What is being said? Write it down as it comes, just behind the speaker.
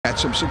had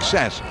some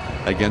success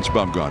against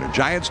Bumgarner.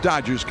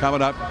 Giants-Dodgers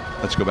coming up.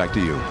 Let's go back to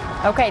you.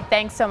 Okay,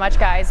 thanks so much,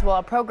 guys. Well,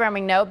 a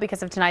programming note,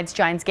 because of tonight's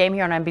Giants game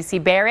here on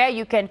NBC Bay Area,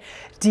 you can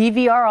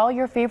DVR all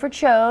your favorite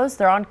shows.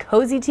 They're on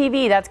Cozy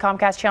TV. That's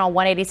Comcast Channel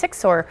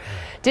 186 or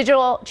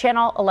Digital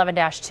Channel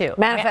 11-2.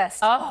 Manifest.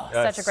 Oh,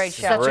 such a great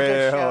show. Such a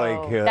good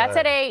show. Good. That's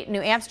at 8.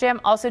 New Amsterdam,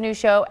 also new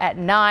show at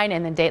 9,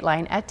 and then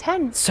Dateline at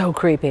 10. So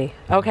creepy.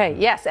 Okay,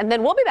 yes, and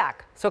then we'll be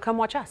back. So come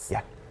watch us.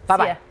 Yeah.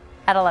 Bye-bye. See ya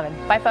at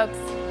 11. Bye, folks.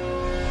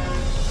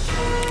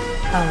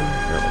 A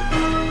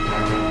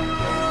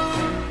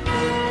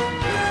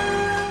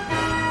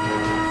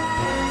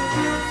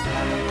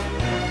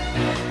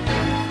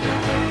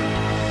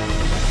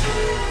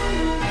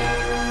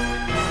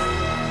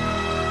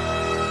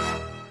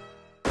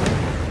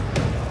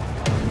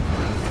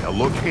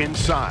look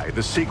inside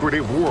the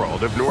secretive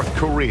world of North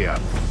Korea.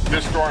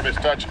 This storm has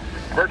touched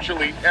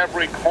virtually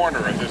every corner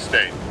of the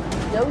state.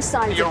 No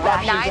signs of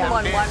backing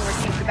down. 911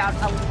 received about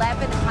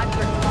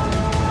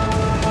 1,100.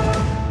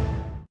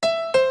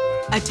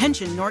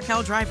 Attention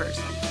NorCal drivers.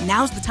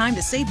 Now's the time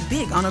to save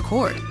big on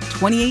Accord,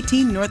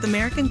 2018 North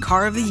American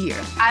Car of the Year.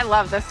 I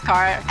love this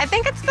car. I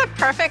think it's the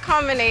perfect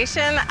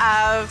combination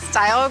of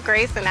style,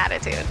 grace, and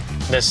attitude.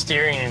 The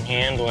steering and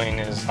handling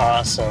is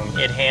awesome.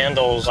 It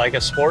handles like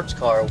a sports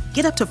car.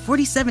 Get up to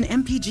 47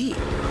 mpg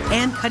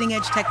and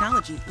cutting-edge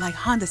technology like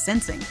Honda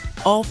Sensing,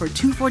 all for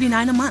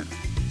 $249 a month.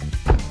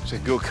 It's a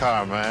good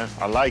car, man.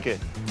 I like it.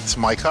 It's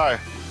my car.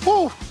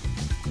 Woo!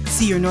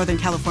 See your Northern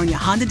California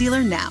Honda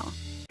dealer now.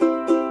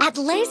 At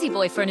Lazy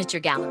Boy Furniture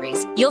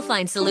Galleries, you'll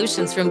find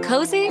solutions from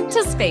cozy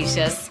to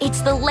spacious.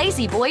 It's the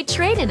Lazy Boy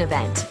Trade-In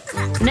event.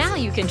 Now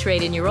you can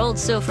trade in your old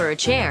sofa or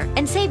chair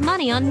and save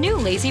money on new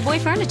Lazy Boy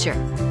furniture.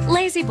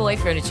 Lazy Boy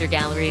Furniture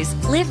Galleries.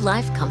 Live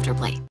life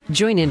comfortably.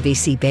 Join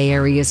NBC Bay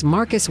Area's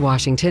Marcus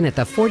Washington at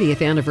the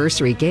 40th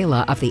anniversary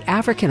gala of the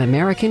African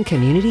American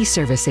Community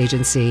Service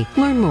Agency.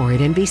 Learn more at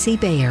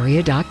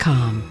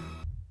NBCBayArea.com.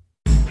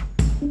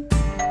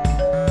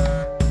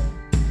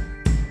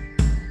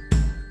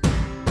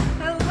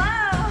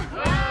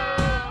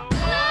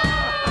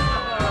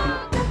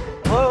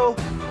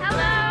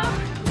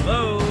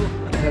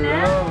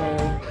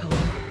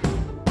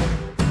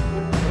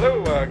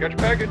 Got your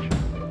package.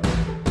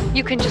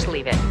 You can just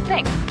leave it.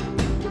 Thanks.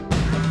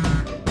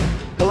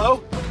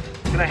 Hello?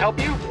 Can I help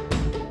you?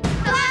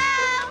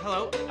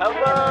 Hello?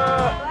 Hello?